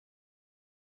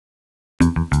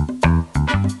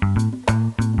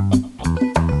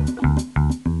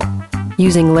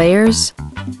Using layers,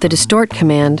 the distort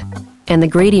command, and the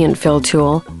gradient fill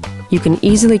tool, you can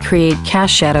easily create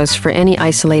cast shadows for any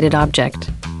isolated object.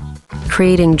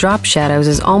 Creating drop shadows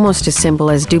is almost as simple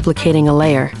as duplicating a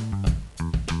layer.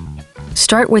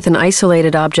 Start with an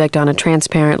isolated object on a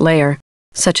transparent layer,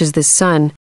 such as this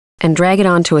sun, and drag it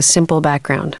onto a simple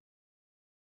background.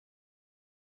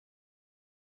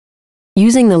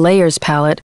 Using the Layers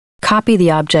palette, copy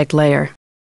the object layer.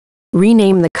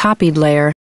 Rename the copied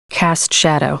layer Cast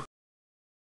Shadow.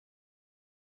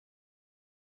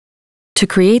 To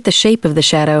create the shape of the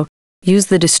shadow, use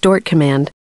the Distort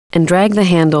command and drag the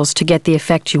handles to get the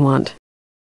effect you want.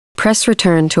 Press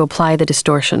Return to apply the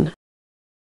distortion.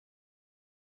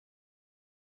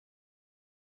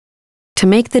 To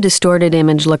make the distorted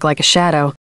image look like a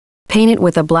shadow, paint it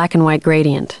with a black and white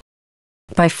gradient.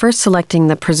 By first selecting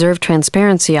the Preserve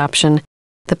Transparency option,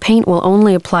 the paint will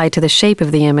only apply to the shape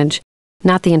of the image,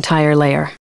 not the entire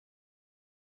layer.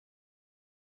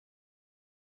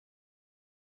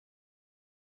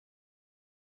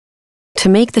 To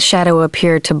make the shadow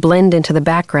appear to blend into the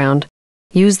background,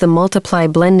 use the Multiply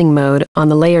Blending mode on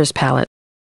the Layers palette.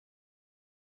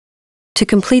 To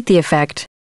complete the effect,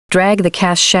 drag the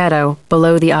cast shadow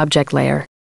below the object layer.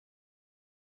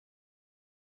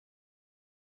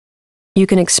 You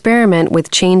can experiment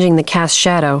with changing the cast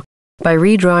shadow by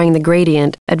redrawing the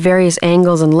gradient at various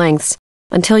angles and lengths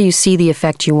until you see the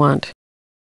effect you want.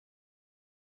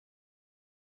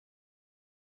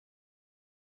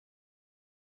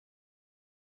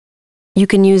 You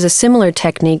can use a similar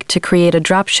technique to create a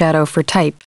drop shadow for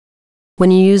type. When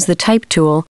you use the Type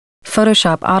tool,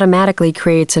 Photoshop automatically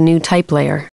creates a new type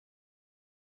layer.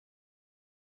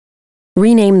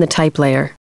 Rename the type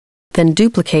layer, then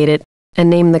duplicate it and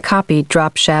name the copy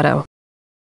Drop Shadow.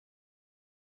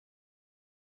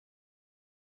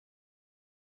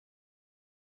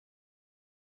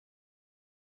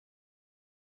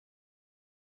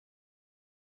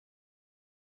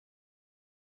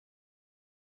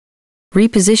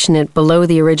 Reposition it below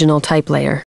the original type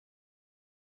layer.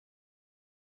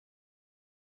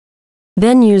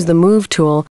 Then use the Move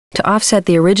tool to offset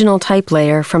the original type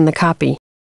layer from the copy.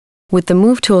 With the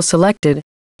Move tool selected,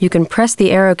 you can press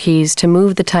the arrow keys to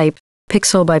move the type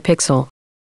pixel by pixel.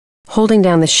 Holding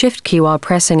down the Shift key while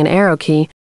pressing an arrow key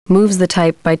moves the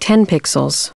type by 10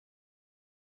 pixels.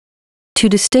 To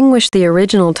distinguish the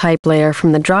original type layer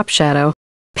from the drop shadow,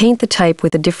 paint the type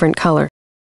with a different color.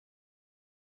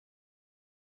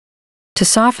 To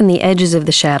soften the edges of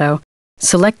the shadow,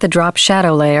 select the drop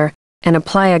shadow layer and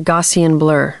apply a Gaussian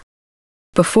blur.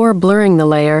 Before blurring the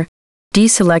layer,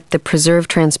 deselect the Preserve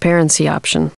Transparency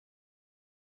option.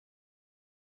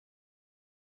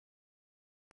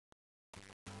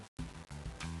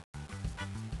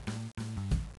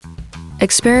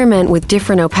 Experiment with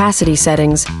different opacity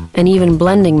settings and even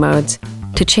blending modes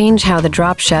to change how the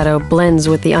drop shadow blends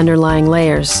with the underlying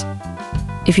layers.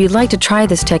 If you'd like to try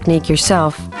this technique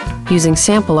yourself, using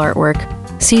sample artwork,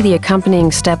 see the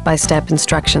accompanying step-by-step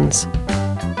instructions.